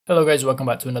Hello guys, welcome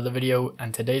back to another video,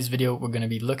 and today's video we're going to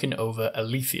be looking over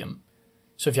Alephium.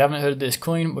 So if you haven't heard of this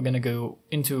coin, we're going to go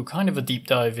into kind of a deep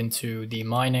dive into the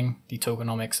mining, the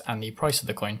tokenomics and the price of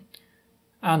the coin.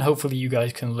 And hopefully you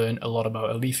guys can learn a lot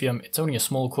about Alephium. It's only a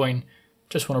small coin,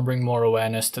 just want to bring more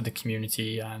awareness to the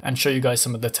community and show you guys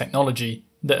some of the technology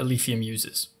that Alephium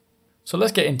uses. So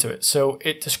let's get into it. So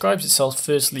it describes itself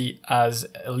firstly as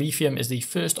Alephium is the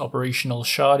first operational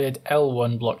sharded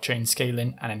L1 blockchain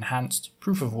scaling and enhanced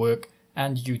proof of work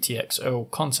and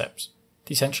UTXO concepts.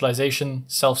 Decentralization,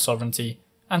 self-sovereignty,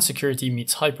 and security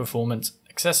meets high performance,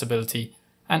 accessibility,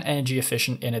 and energy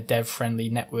efficient in a dev-friendly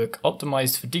network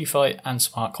optimized for DeFi and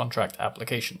smart contract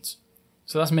applications.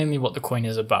 So that's mainly what the coin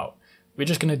is about. We're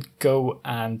just going to go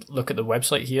and look at the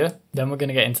website here, then we're going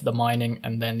to get into the mining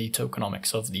and then the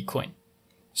tokenomics of the coin.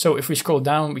 So if we scroll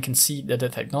down, we can see that the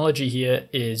technology here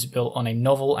is built on a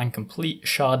novel and complete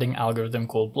sharding algorithm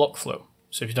called block flow.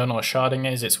 So if you don't know what sharding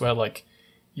is, it's where like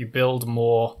you build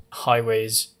more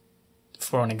highways,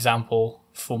 for an example,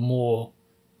 for more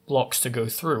blocks to go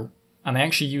through. And they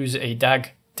actually use a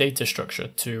DAG data structure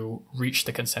to reach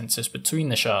the consensus between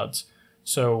the shards.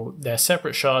 So they're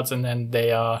separate shards and then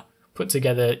they are put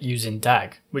together using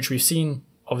DAG, which we've seen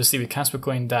obviously with Kaspa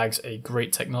coin. DAG's a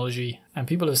great technology and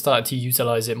people have started to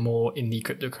utilize it more in the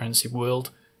cryptocurrency world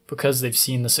because they've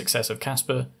seen the success of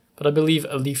Kaspa. But I believe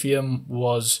Alephium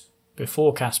was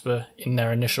before Kaspa in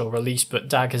their initial release, but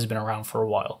DAG has been around for a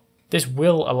while. This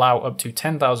will allow up to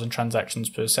 10,000 transactions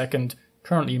per second,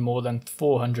 currently more than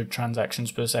 400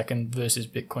 transactions per second versus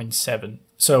Bitcoin 7.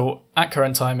 So at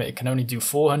current time it can only do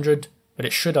 400, but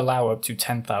it should allow up to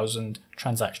 10,000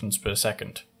 transactions per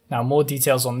second. Now more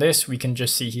details on this, we can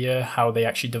just see here how they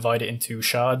actually divide it into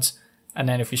shards. And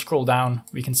then if we scroll down,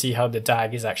 we can see how the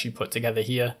DAG is actually put together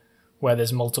here, where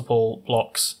there's multiple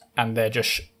blocks and they're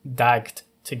just DAG'd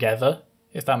together,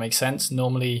 if that makes sense.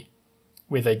 Normally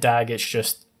with a DAG, it's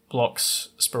just blocks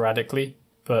sporadically,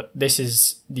 but this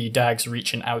is the DAGs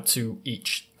reaching out to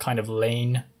each kind of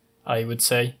lane, I would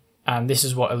say. And this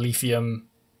is what Alephium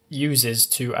uses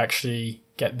to actually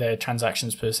get their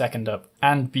transactions per second up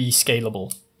and be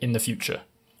scalable in the future.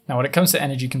 Now when it comes to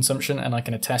energy consumption, and I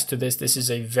can attest to this, this is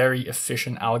a very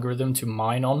efficient algorithm to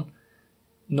mine on.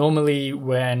 Normally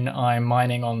when I'm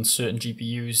mining on certain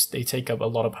GPUs, they take up a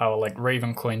lot of power, like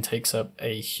Ravencoin takes up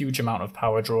a huge amount of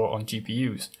power draw on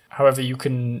GPUs. However, you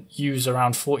can use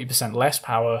around 40% less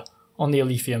power on the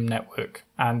Alephium network,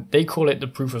 and they call it the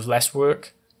proof of less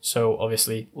work. So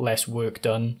obviously less work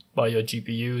done by your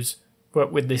GPUs,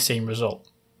 but with the same result,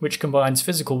 which combines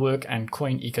physical work and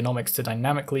coin economics to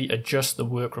dynamically adjust the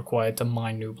work required to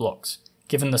mine new blocks.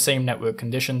 Given the same network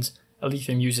conditions,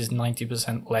 Alephium uses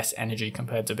 90% less energy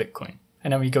compared to Bitcoin.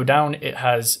 And then we go down, it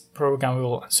has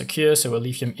programmable and secure, so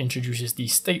Alephium introduces the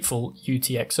stateful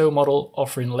UTXO model,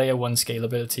 offering layer 1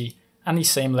 scalability and the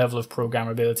same level of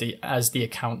programmability as the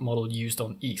account model used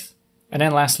on ETH. And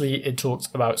then lastly, it talks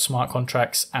about smart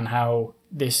contracts and how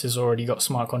this has already got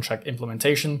smart contract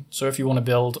implementation. So if you want to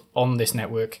build on this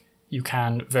network, you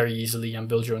can very easily and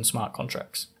build your own smart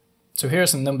contracts. So here are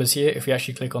some numbers here. If we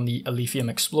actually click on the Alephium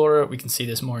Explorer, we can see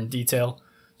this more in detail.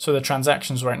 So the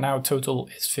transactions right now total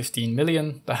is 15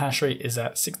 million. The hash rate is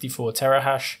at 64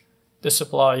 terahash. The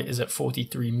supply is at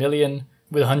 43 million,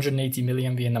 with 180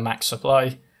 million being the max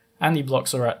supply. And the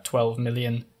blocks are at 12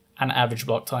 million. And average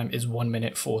block time is 1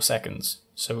 minute 4 seconds.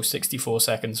 So 64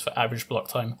 seconds for average block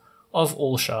time of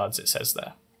all shards, it says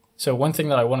there. So one thing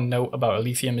that I want to note about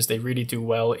Alephium is they really do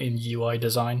well in UI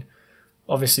design.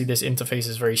 Obviously this interface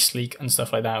is very sleek and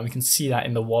stuff like that, and we can see that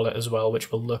in the wallet as well,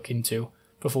 which we'll look into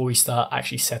before we start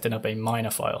actually setting up a miner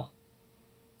file.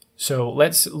 So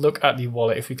let's look at the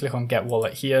wallet. If we click on Get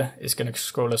Wallet here, it's going to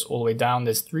scroll us all the way down.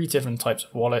 There's 3 different types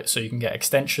of wallet. So you can get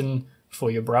extension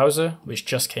for your browser, which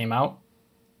just came out.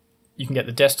 You can get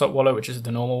the desktop wallet, which is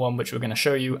the normal one, which we're going to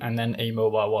show you, and then a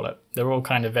mobile wallet. They're all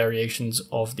kind of variations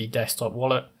of the desktop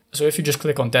wallet. So if you just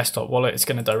click on desktop wallet, it's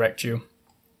going to direct you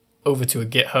over to a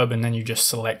GitHub, and then you just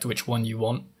select which one you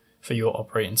want for your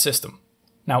operating system.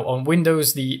 Now on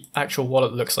Windows, the actual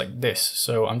wallet looks like this.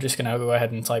 So I'm just going to go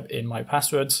ahead and type in my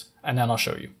passwords, and then I'll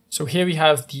show you. So here we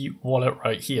have the wallet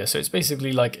right here. So it's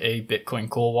basically like a Bitcoin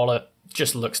Core wallet,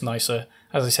 just looks nicer.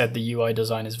 As I said, the UI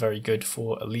design is very good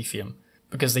for Alephium,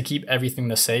 because they keep everything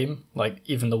the same. Like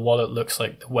even the wallet looks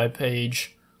like the web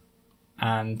page,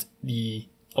 and the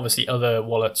obviously other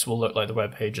wallets will look like the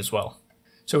web page as well.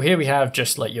 So here we have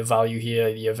just like your value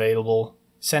here, the available,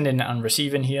 sending and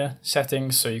receiving here,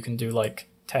 settings. So you can do like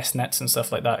test nets and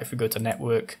stuff like that. If we go to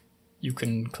network, you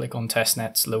can click on test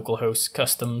nets, localhost,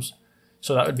 customs.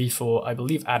 So that would be for, I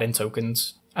believe, add-in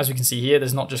tokens. As we can see here,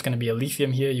 there's not just going to be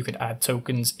Alephium here, you could add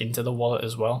tokens into the wallet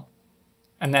as well.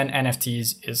 And then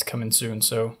NFTs is coming soon,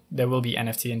 so there will be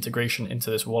NFT integration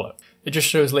into this wallet. It just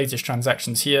shows latest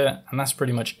transactions here, and that's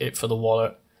pretty much it for the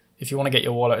wallet. If you want to get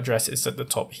your wallet address, it's at the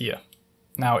top here.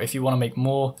 Now, if you want to make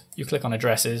more, you click on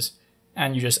addresses,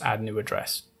 and you just add new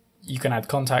address. You can add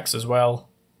contacts as well,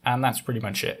 and that's pretty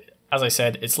much it. As I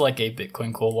said, it's like a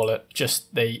Bitcoin Core wallet,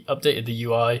 just they updated the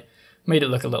UI, made it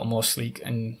look a little more sleek,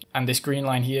 and this green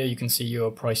line here, you can see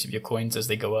your price of your coins as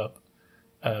they go up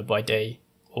by day,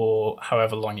 or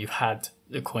however long you've had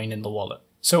the coin in the wallet.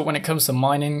 So when it comes to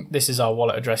mining, this is our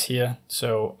wallet address here.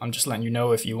 So I'm just letting you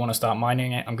know if you want to start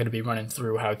mining it, I'm going to be running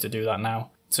through how to do that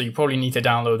now. So you probably need to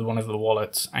download one of the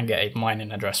wallets and get a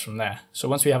mining address from there. So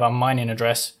once we have our mining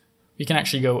address, we can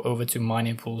actually go over to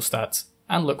mining pool stats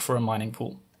and look for a mining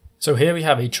pool. So here we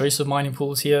have a choice of mining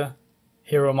pools here: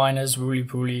 Hero Miners, Wooly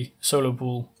Pooly, Solo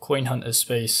Pool, Coin Hunters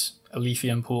Space,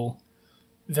 Alephium Pool.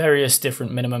 Various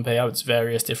different minimum payouts,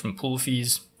 various different pool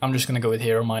fees. I'm just going to go with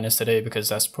Hero Miners today because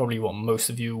that's probably what most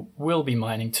of you will be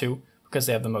mining to because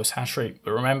they have the most hash rate.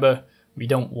 But remember, we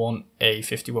don't want a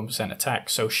 51% attack,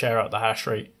 so share out the hash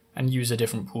rate and use a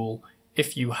different pool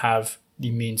if you have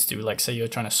the means to. Like say you're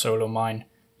trying to solo mine,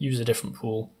 use a different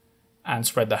pool and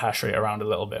spread the hash rate around a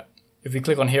little bit. If we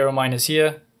click on Hero Miners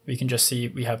here, we can just see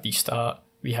we have the start,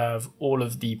 we have all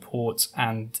of the ports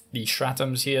and the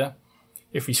stratums here.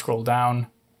 If we scroll down,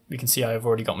 we can see I've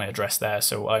already got my address there,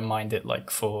 so I mined it like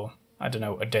for, I don't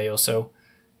know, a day or so,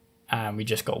 and we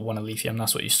just got 1 Alephium.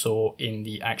 That's what you saw in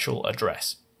the actual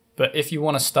address. But if you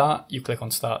want to start, you click on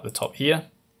start at the top here,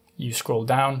 you scroll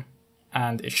down,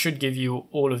 and it should give you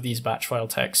all of these batch file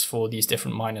texts for these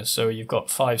different miners. So you've got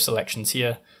 5 selections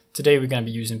here. Today we're going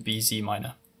to be using BZ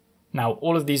Miner. Now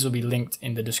all of these will be linked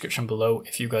in the description below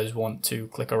if you guys want to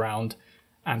click around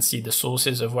and see the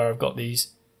sources of where I've got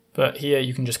these. But here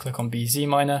you can just click on BZ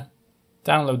Miner,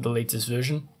 download the latest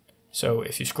version. So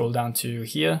if you scroll down to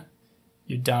here,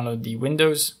 you download the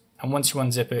Windows, and once you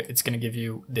unzip it, it's going to give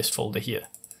you this folder here.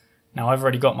 Now I've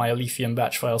already got my Alephium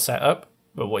batch file set up,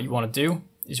 but what you want to do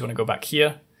is you want to go back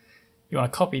here, you want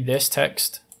to copy this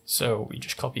text, so we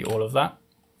just copy all of that,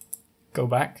 go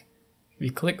back, we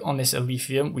click on this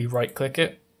Alephium, we right click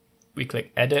it, we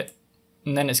click edit,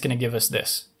 and then it's going to give us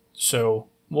this. So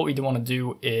what we want to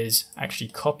do is actually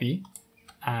copy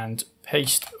and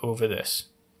paste over this.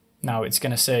 Now it's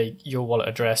going to say your wallet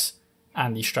address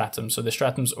and the stratum. So the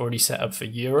stratum's already set up for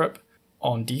Europe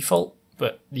on default,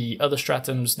 but the other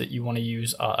stratums that you want to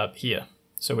use are up here.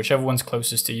 So whichever one's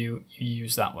closest to you, you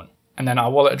use that one. And then our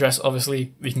wallet address,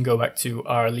 obviously, we can go back to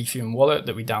our Alephium wallet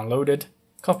that we downloaded,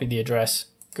 copy the address,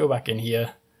 go back in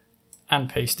here and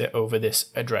paste it over this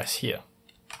address here.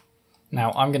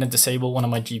 Now I'm going to disable one of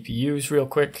my GPUs real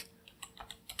quick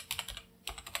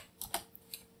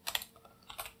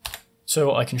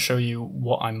so I can show you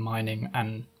what I'm mining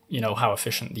and how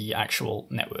efficient the actual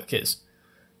network is.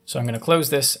 So I'm going to close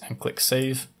this and click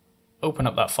save, open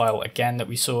up that file again that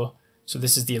we saw. So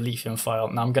this is the Alephium file.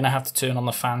 Now I'm going to have to turn on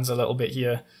the fans a little bit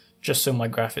here just so my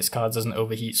graphics card doesn't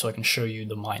overheat so I can show you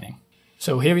the mining.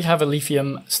 So here we have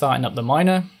Alephium starting up the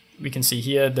miner. We can see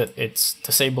here that it's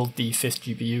disabled the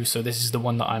 5th GPU, so this is the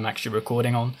one that I'm actually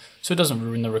recording on, so it doesn't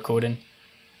ruin the recording.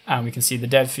 And we can see the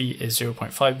dev fee is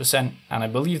 0.5%, and I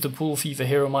believe the pool fee for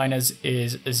Hero Miners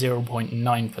is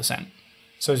 0.9%.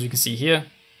 So as you can see here,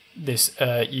 this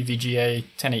EVGA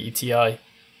 1080 Ti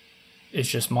is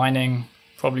just mining,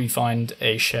 probably find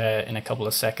a share in a couple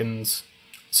of seconds.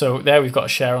 So there we've got a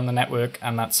share on the network,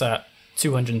 and that's at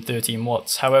 213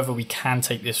 watts. However, we can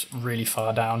take this really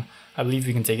far down. I believe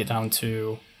we can take it down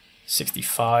to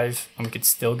 65 and we could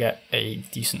still get a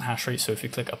decent hash rate. So if you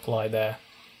click apply there,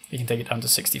 we can take it down to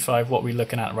 65. What we're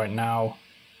looking at right now,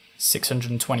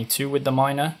 622 with the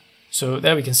miner. So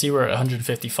there we can see we're at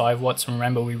 155 watts. And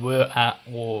remember, we were at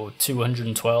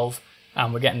 212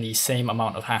 and we're getting the same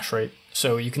amount of hash rate.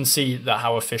 So you can see that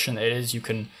how efficient it is. You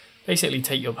can basically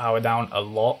take your power down a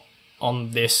lot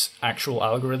on this actual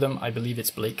algorithm. I believe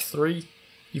it's Blake 3.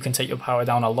 You can take your power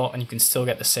down a lot and you can still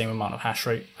get the same amount of hash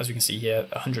rate. As you can see here,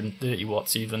 130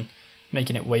 watts even,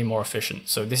 making it way more efficient.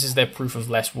 So this is their proof of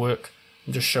less work.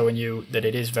 I'm just showing you that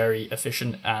it is very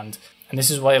efficient, and this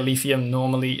is why Alephium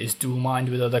normally is dual mined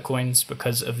with other coins,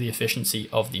 because of the efficiency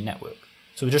of the network.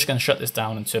 So we're just going to shut this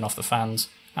down and turn off the fans,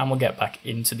 and we'll get back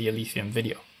into the Alephium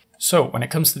video. So when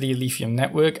it comes to the Alephium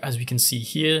network, as we can see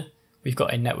here, we've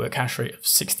got a network hash rate of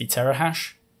 60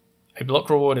 terahash, a block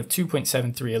reward of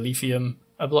 2.73 Alephium,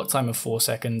 a block time of 4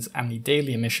 seconds, and the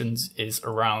daily emissions is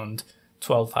around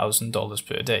 $12,000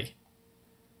 per day.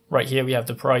 Right here we have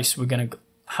the price. We're going to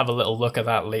have a little look at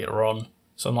that later on,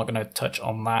 so I'm not going to touch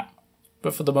on that.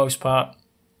 But for the most part,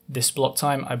 this block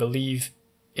time, I believe,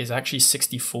 is actually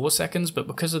 64 seconds, but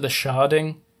because of the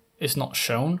sharding, it's not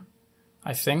shown,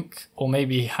 I think. Or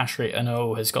maybe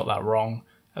hashrate.no has got that wrong.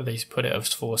 They put it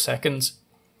as 4 seconds.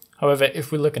 However,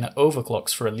 if we're looking at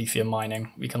overclocks for Alephium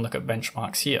mining, we can look at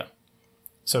benchmarks here.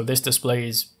 So this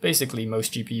displays basically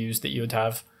most GPUs that you would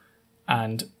have.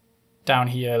 And down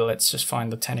here, let's just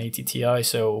find the 1080 Ti.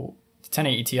 So the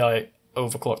 1080 Ti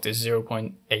overclocked is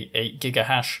 0.88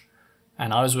 gigahash.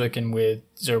 And I was working with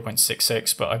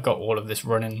 0.66, but I've got all of this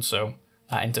running, so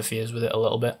that interferes with it a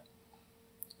little bit.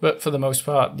 But for the most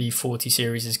part, the 40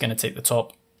 series is going to take the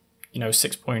top,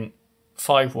 6.51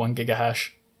 gigahash.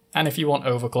 And if you want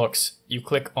overclocks, you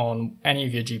click on any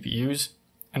of your GPUs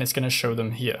and it's going to show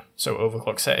them here. So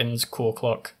overclock settings, core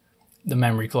clock, the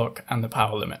memory clock, and the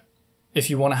power limit. If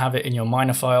you want to have it in your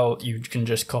miner file, you can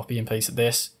just copy and paste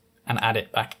this and add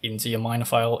it back into your miner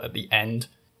file at the end.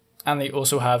 And they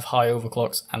also have high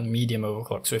overclocks and medium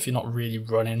overclocks. So if you're not really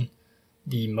running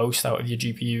the most out of your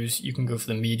GPUs, you can go for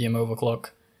the medium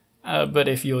overclock. But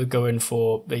if you're going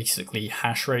for basically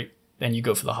hash rate, then you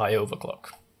go for the high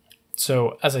overclock.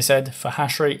 So as I said, for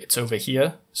hash rate, it's over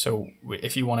here. So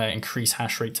if you want to increase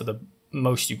hash rate to the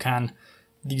most you can,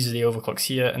 these are the overclocks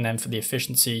here. And then for the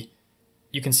efficiency,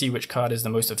 you can see which card is the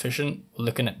most efficient. We're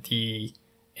looking at the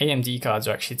AMD cards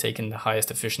are actually taking the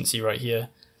highest efficiency right here,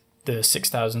 the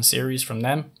 6000 series from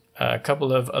them. A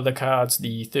couple of other cards,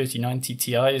 the 3090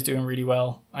 Ti is doing really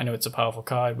well. I know it's a powerful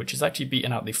card, which is actually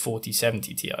beating out the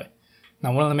 4070 Ti.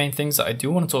 Now, one of the main things that I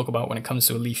do want to talk about when it comes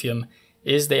to Alephium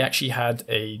is they actually had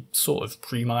a sort of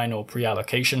pre-mine or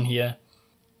pre-allocation here.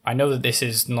 I know that this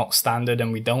is not standard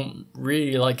and we don't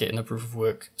really like it in the proof of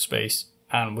work space,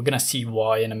 and we're going to see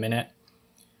why in a minute.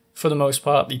 For the most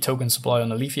part, the token supply on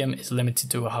Alephium is limited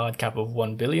to a hard cap of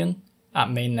 1 billion. At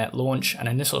mainnet launch, an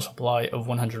initial supply of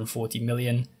 140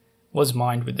 million was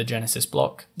mined with the Genesis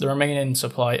block. The remaining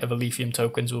supply of Alephium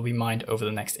tokens will be mined over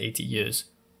the next 80 years.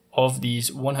 Of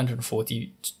these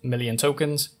 140 million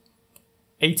tokens,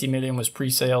 80 million was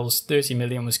pre-sales, 30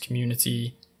 million was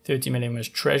community, 30 million was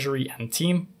treasury and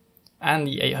team, and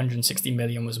the 860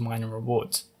 million was mining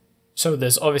rewards. So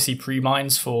there's obviously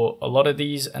pre-mines for a lot of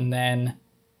these, and then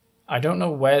I don't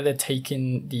know where they're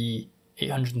taking the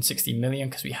 860 million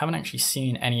because we haven't actually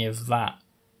seen any of that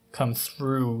come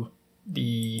through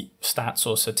the stats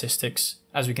or statistics.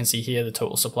 As we can see here, the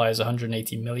total supply is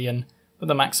 180 million, but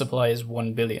the max supply is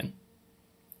 1 billion.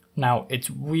 Now, it's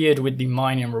weird with the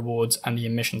mining rewards and the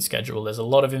emission schedule. There's a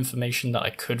lot of information that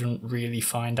I couldn't really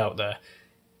find out there.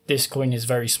 This coin is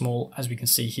very small, as we can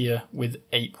see here, with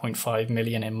 8.5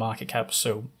 million in market cap,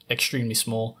 so extremely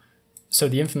small. So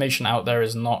the information out there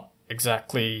is not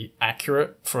exactly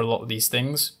accurate for a lot of these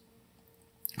things.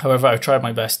 However, I've tried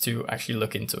my best to actually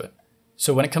look into it.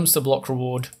 So when it comes to block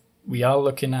reward, we are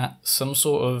looking at some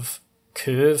sort of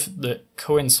curve that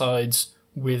coincides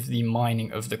with the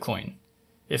mining of the coin,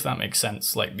 if that makes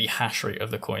sense, like the hash rate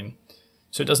of the coin.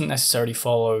 So it doesn't necessarily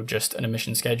follow just an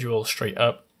emission schedule straight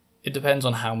up. It depends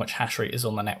on how much hash rate is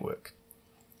on the network.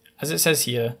 As it says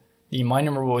here, the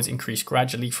mining rewards increase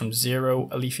gradually from 0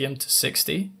 Alephium to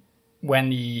 60,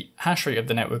 when the hash rate of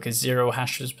the network is 0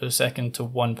 hashes per second to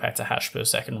 1 petahash per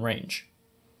second range.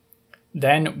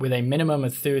 Then, with a minimum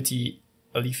of 30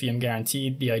 Alephium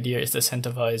guaranteed, the idea is to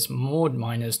incentivize more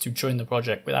miners to join the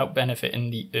project without benefiting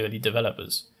the early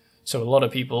developers. So a lot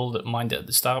of people that mined it at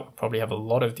the start would probably have a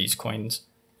lot of these coins,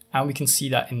 and we can see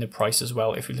that in the price as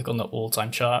well. If we look on the all-time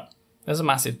chart, there's a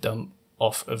massive dump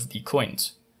off of the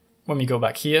coins. When we go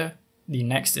back here, the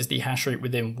next is the hash rate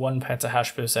within 1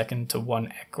 petahash per second to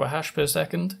 1 equihash per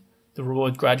second. The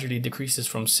reward gradually decreases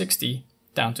from 60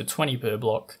 down to 20 per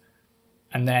block,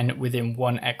 and then within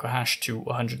 1 equihash to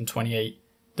 128,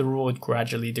 the reward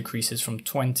gradually decreases from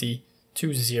 20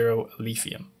 to 0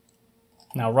 Alephium.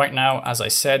 Now right now, as I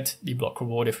said, the block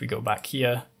reward, if we go back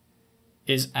here,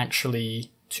 is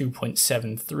actually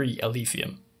 2.73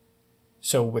 Alephium.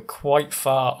 So we're quite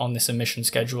far on this emission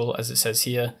schedule. As it says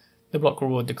here, the block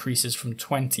reward decreases from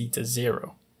 20 to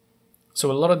 0. So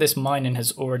a lot of this mining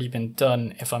has already been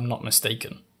done, if I'm not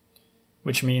mistaken,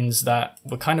 which means that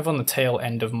we're kind of on the tail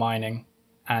end of mining,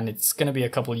 and it's going to be a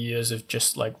couple of years of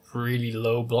just like really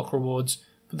low block rewards.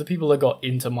 But the people that got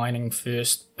into mining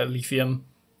first at Alephium,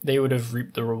 they would have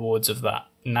reaped the rewards of that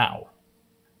now.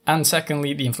 And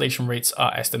secondly, the inflation rates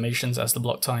are estimations, as the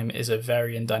block time is a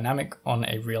varying dynamic on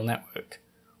a real network.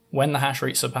 When the hash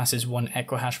rate surpasses 1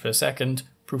 equihash per second,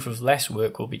 proof of less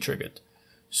work will be triggered.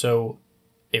 So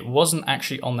it wasn't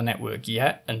actually on the network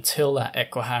yet until that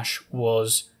equihash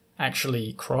was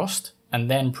actually crossed, and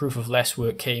then proof of less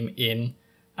work came in,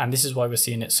 and this is why we're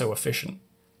seeing it so efficient.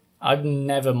 I've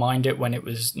never mined it when it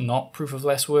was not proof of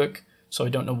less work, so I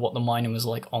don't know what the mining was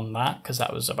like on that, because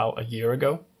that was about a year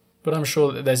ago. But I'm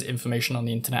sure that there's information on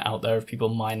the internet out there of people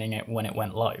mining it when it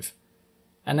went live.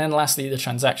 And then lastly, the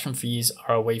transaction fees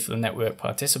are a way for the network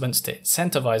participants to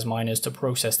incentivize miners to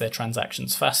process their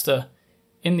transactions faster.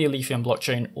 In the Alephium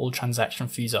blockchain, all transaction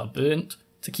fees are burnt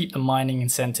to keep the mining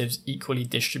incentives equally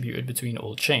distributed between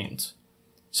all chains.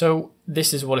 So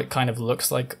this is what it kind of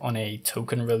looks like on a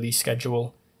token release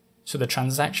schedule. So the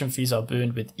transaction fees are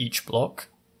burned with each block.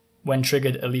 When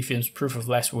triggered, Alephium's proof of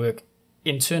less work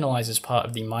internalizes part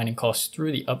of the mining costs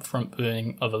through the upfront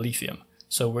burning of Alephium.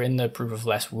 So we're in the proof of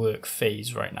less work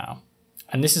phase right now.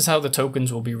 And this is how the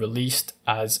tokens will be released,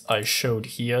 as I showed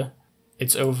here.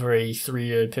 It's over a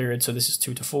 3-year period. So this is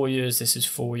 2 to 4 years, this is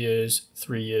 4 years,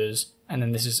 3 years, and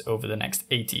then this is over the next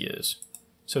 80 years.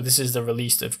 So this is the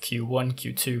release of Q1,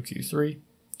 Q2, Q3.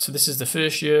 So this is the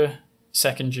first year,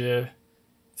 second year,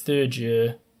 third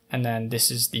year, and then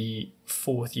this is the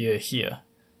 4th year here.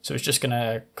 So it's just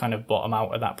gonna kind of bottom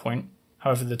out at that point.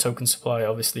 However, the token supply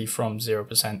obviously from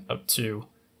 0% up to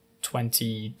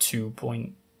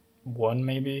 22.1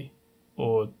 maybe,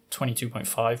 or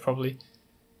 22.5 probably.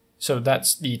 So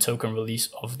that's the token release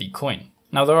of the coin.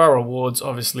 Now there are rewards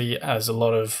obviously, as a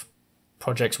lot of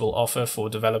projects will offer for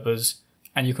developers,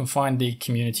 and you can find the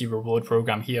community reward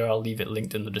program here. I'll leave it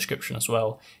linked in the description as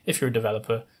well if you're a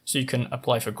developer, so you can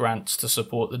apply for grants to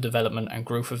support the development and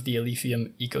growth of the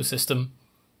Alephium ecosystem,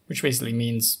 which basically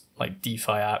means like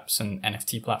DeFi apps and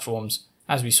NFT platforms.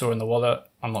 As we saw in the wallet,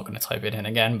 I'm not going to type it in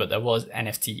again, but there was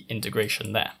NFT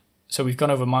integration there. So we've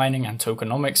gone over mining and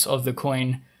tokenomics of the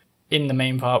coin. In the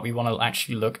main part, we want to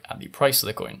actually look at the price of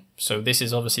the coin. So this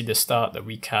is obviously the start that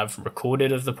we have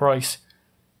recorded of the price.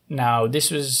 Now,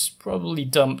 this was probably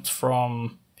dumped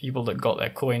from people that got their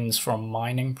coins from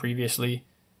mining previously,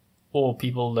 or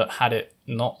people that had it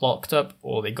not locked up,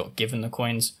 or they got given the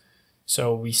coins.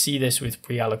 So we see this with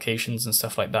pre-allocations and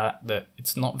stuff like that, that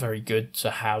it's not very good to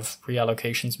have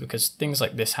pre-allocations because things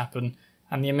like this happen.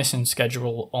 And the emission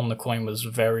schedule on the coin was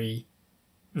very,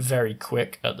 very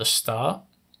quick at the start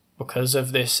because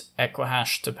of this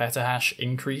equihash to petahash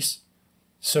increase.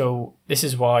 So this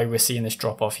is why we're seeing this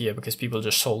drop off here, because people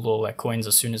just sold all their coins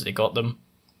as soon as they got them.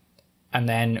 And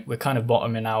then we're kind of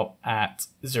bottoming out at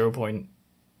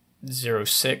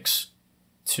 0.06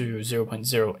 to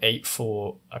 0.08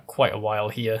 for quite a while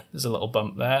here. There's a little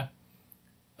bump there.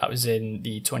 That was in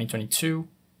the 2022.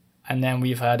 And then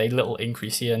we've had a little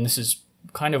increase here. And this is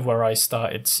kind of where I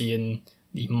started seeing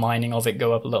the mining of it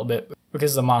go up a little bit,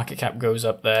 because the market cap goes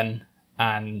up then,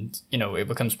 and you know, it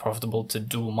becomes profitable to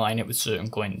dual mine it with certain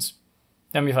coins.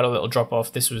 Then we've had a little drop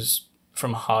off. This was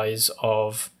from highs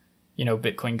of, you know,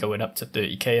 Bitcoin going up to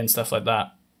 30k and stuff like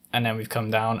that. And then we've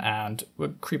come down and we're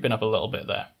creeping up a little bit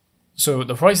there. So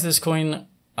the price of this coin,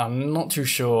 I'm not too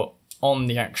sure on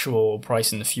the actual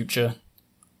price in the future.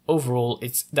 Overall,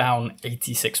 it's down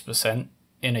 86%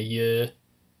 in a year,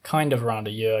 kind of around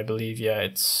a year, I believe. Yeah,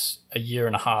 it's a year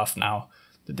and a half now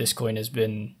that this coin has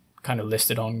been kind of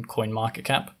listed on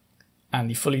CoinMarketCap. And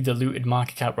the fully diluted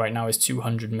market cap right now is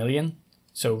 200 million.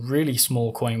 So really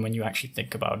small coin when you actually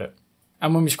think about it.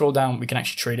 And when we scroll down, we can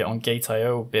actually trade it on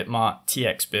Gate.io, Bitmart,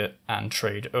 TXBit, and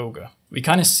Trade Ogre. We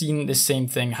kind of seen this same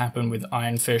thing happen with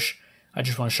Ironfish. I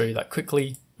just want to show you that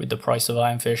quickly with the price of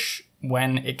Ironfish.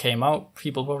 When it came out,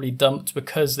 people probably dumped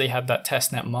because they had that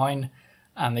testnet mine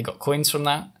and they got coins from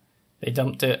that. They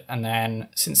dumped it, and then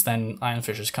since then,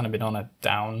 Ironfish has kind of been on a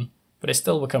down, but it's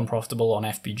still become profitable on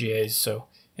FPGAs. So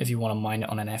if you want to mine it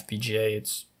on an FPGA,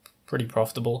 it's pretty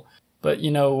profitable. But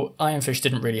you know, Ironfish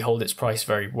didn't really hold its price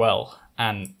very well,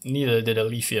 and neither did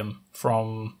Alephium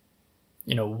from,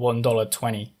 you know,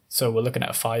 $1.20. So we're looking at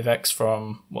a 5x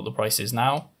from what the price is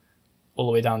now, all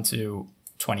the way down to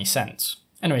 20 cents.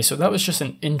 Anyway, so that was just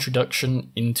an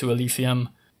introduction into Alephium.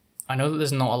 I know that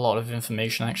there's not a lot of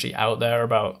information actually out there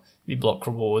about the block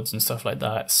rewards and stuff like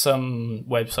that. Some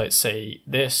websites say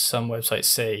this, some websites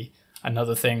say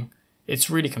another thing. It's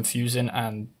really confusing,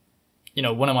 and you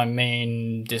know, one of my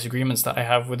main disagreements that I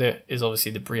have with it is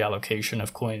obviously the pre-allocation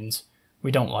of coins.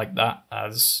 We don't like that,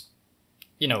 as,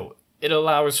 you know, it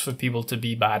allows for people to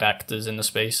be bad actors in the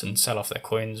space and sell off their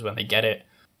coins when they get it.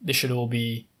 This should all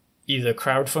be either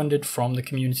crowdfunded from the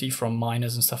community, from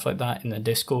miners and stuff like that in the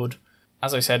Discord.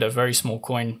 As I said, a very small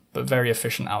coin, but very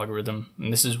efficient algorithm,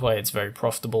 and this is why it's very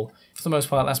profitable. For the most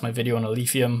part, that's my video on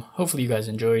Alephium. Hopefully you guys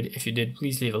enjoyed. If you did,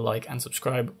 please leave a like and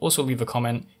subscribe. Also leave a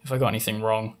comment if I got anything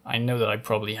wrong. I know that I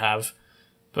probably have,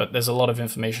 but there's a lot of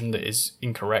information that is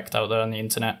incorrect out there on the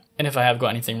internet. And if I have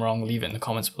got anything wrong, leave it in the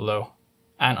comments below,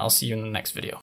 and I'll see you in the next video.